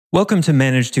Welcome to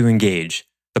Manage to Engage,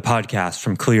 the podcast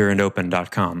from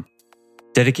clearandopen.com.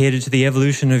 Dedicated to the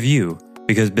evolution of you,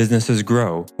 because businesses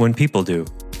grow when people do.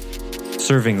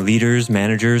 Serving leaders,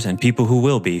 managers, and people who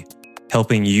will be,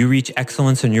 helping you reach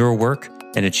excellence in your work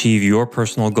and achieve your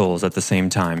personal goals at the same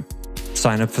time.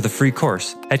 Sign up for the free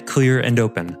course at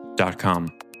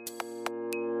clearandopen.com.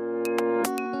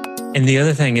 And the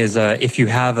other thing is, if you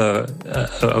have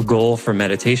a goal for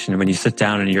meditation, when you sit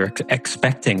down and you're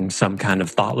expecting some kind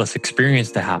of thoughtless experience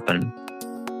to happen,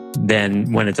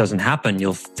 then when it doesn't happen,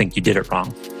 you'll think you did it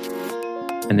wrong.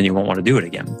 And then you won't want to do it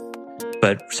again.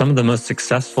 But some of the most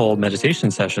successful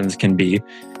meditation sessions can be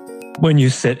when you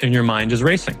sit and your mind is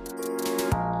racing.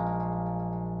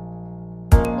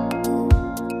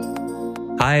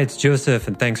 Hi, it's Joseph,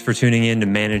 and thanks for tuning in to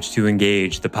Manage to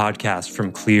Engage, the podcast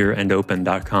from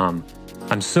clearandopen.com.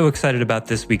 I'm so excited about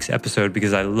this week's episode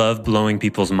because I love blowing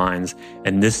people's minds,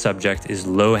 and this subject is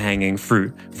low-hanging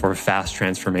fruit for fast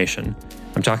transformation.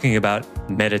 I'm talking about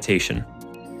meditation.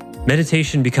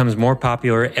 Meditation becomes more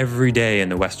popular every day in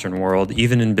the Western world,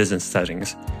 even in business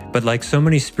settings. But like so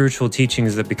many spiritual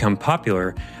teachings that become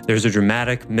popular, there's a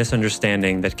dramatic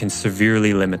misunderstanding that can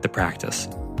severely limit the practice.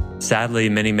 Sadly,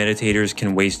 many meditators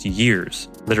can waste years,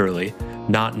 literally,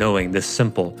 not knowing this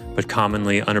simple but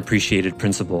commonly unappreciated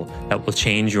principle that will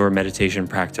change your meditation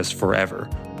practice forever.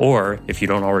 Or, if you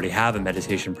don't already have a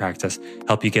meditation practice,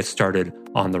 help you get started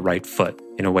on the right foot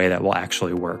in a way that will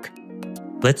actually work.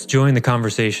 Let's join the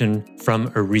conversation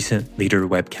from a recent leader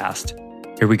webcast.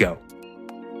 Here we go.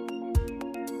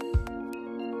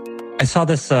 I saw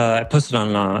this. I posted on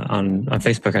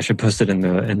Facebook. I should post it in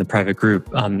the private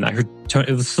group. I heard it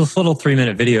was this little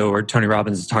 3-minute video where Tony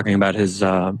Robbins is talking about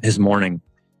his morning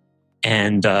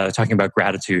and talking about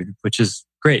gratitude, which is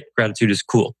great. Gratitude is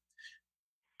cool.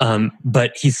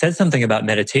 But he said something about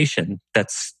meditation that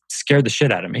scared the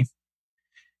shit out of me.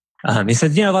 He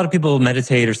said, a lot of people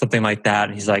meditate or something like that.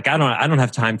 And he's like, I don't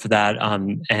have time for that.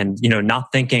 And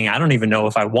not thinking. I don't even know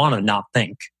if I want to not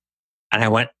think. And I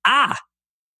went,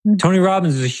 Tony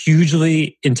Robbins is a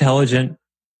hugely intelligent,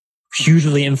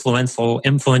 hugely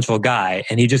influential guy,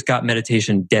 and he just got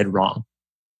meditation dead wrong.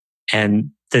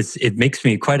 And it makes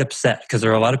me quite upset because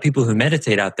there are a lot of people who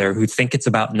meditate out there who think it's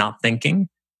about not thinking,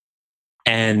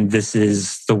 and this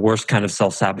is the worst kind of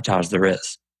self-sabotage there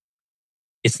is.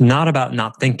 It's not about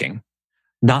not thinking.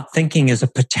 Not thinking is a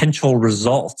potential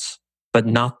result, but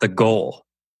not the goal.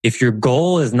 If your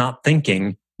goal is not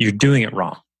thinking, you're doing it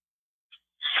wrong.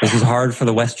 This is hard for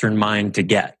the Western mind to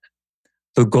get.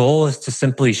 The goal is to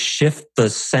simply shift the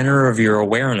center of your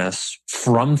awareness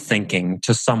from thinking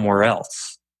to somewhere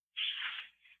else.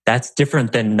 That's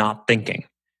different than not thinking.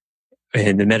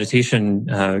 In the meditation,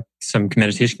 some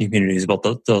meditation communities,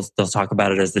 they'll talk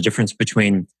about it as the difference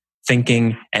between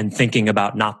thinking and thinking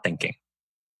about not thinking.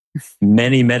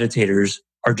 Many meditators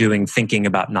are doing thinking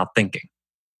about not thinking.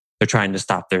 They're trying to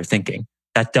stop their thinking.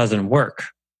 That doesn't work.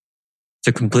 It's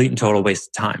a complete and total waste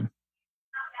of time.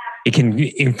 It can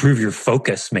improve your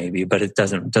focus maybe, but it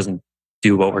doesn't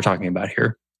do what we're talking about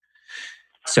here.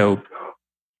 So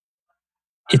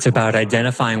it's about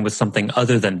identifying with something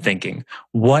other than thinking.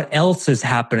 What else is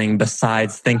happening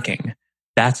besides thinking?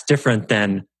 That's different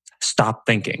than stop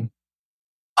thinking.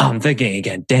 I'm thinking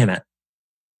again, damn it.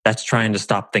 That's trying to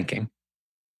stop thinking.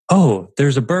 Oh,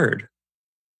 there's a bird.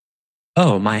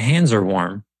 Oh, my hands are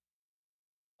warm.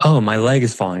 Oh, my leg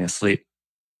is falling asleep.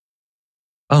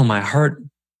 Oh, my heart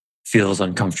feels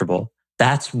uncomfortable.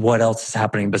 That's what else is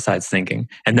happening besides thinking.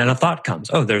 And then a thought comes.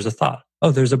 Oh, there's a thought.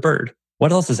 Oh, there's a bird.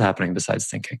 What else is happening besides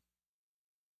thinking?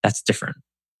 That's different.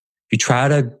 If you try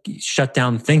to shut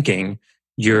down thinking,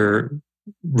 you're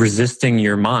resisting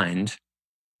your mind,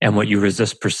 and what you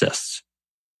resist persists.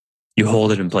 You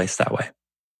hold it in place that way.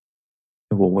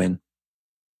 It will win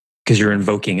because you're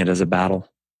invoking it as a battle.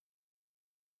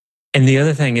 And the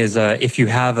other thing is, if you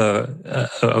have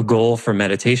a goal for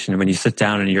meditation, when you sit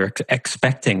down and you're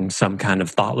expecting some kind of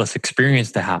thoughtless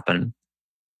experience to happen,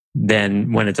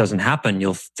 then when it doesn't happen,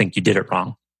 you'll think you did it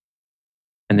wrong.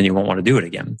 And then you won't want to do it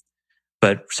again.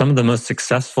 But some of the most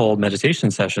successful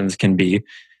meditation sessions can be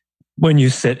when you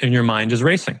sit and your mind is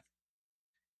racing.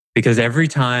 Because every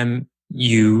time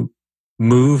you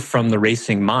move from the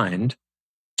racing mind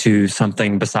to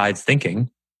something besides thinking,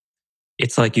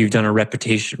 it's like you've done a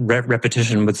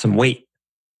repetition with some weight.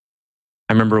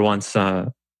 I remember once, it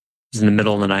was in the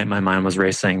middle of the night, my mind was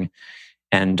racing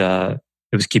and it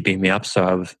was keeping me up.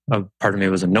 So part of me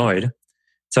was annoyed.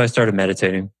 So I started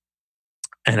meditating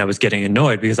and I was getting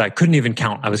annoyed because I couldn't even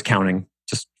count. I was counting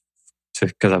just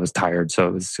because I was tired. So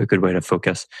it was a good way to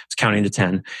focus. I was counting to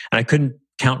 10 and I couldn't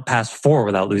count past 4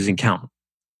 without losing count.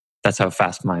 That's how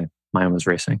fast my mind was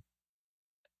racing.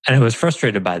 And I was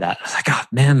frustrated by that. I was like, oh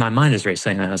man, my mind is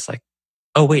racing. And I was like,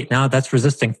 oh wait, now that's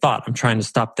resisting thought. I'm trying to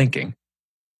stop thinking.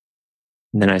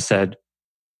 And then I said,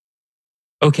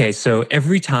 okay, so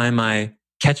every time I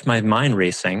catch my mind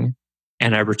racing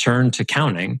and I return to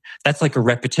counting, that's like a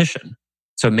repetition.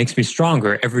 So it makes me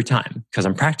stronger every time because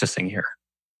I'm practicing here.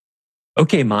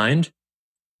 Okay, mind,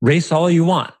 race all you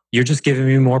want. You're just giving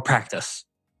me more practice.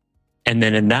 And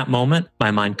then in that moment,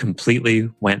 my mind completely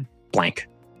went blank.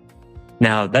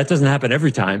 Now, that doesn't happen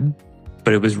every time,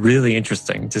 but it was really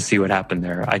interesting to see what happened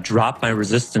there. I dropped my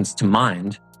resistance to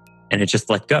mind and it just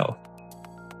let go.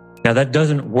 Now, that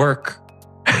doesn't work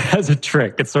as a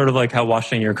trick. It's sort of like how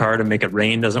washing your car to make it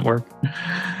rain doesn't work.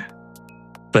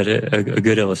 But a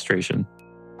good illustration.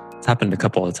 It's happened a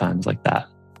couple of times like that.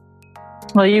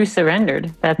 Well, you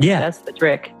surrendered. That's the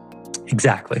trick.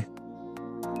 Exactly.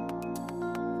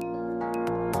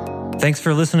 Thanks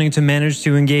for listening to Manage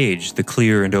to Engage, the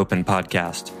Clear and Open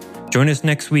podcast. Join us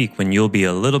next week when you'll be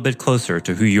a little bit closer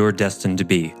to who you're destined to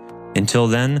be. Until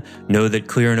then, know that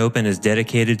Clear and Open is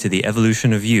dedicated to the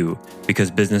evolution of you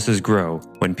because businesses grow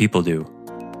when people do.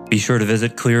 Be sure to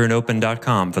visit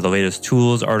clearandopen.com for the latest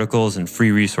tools, articles, and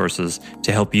free resources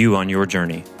to help you on your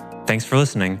journey. Thanks for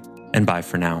listening, and bye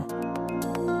for now.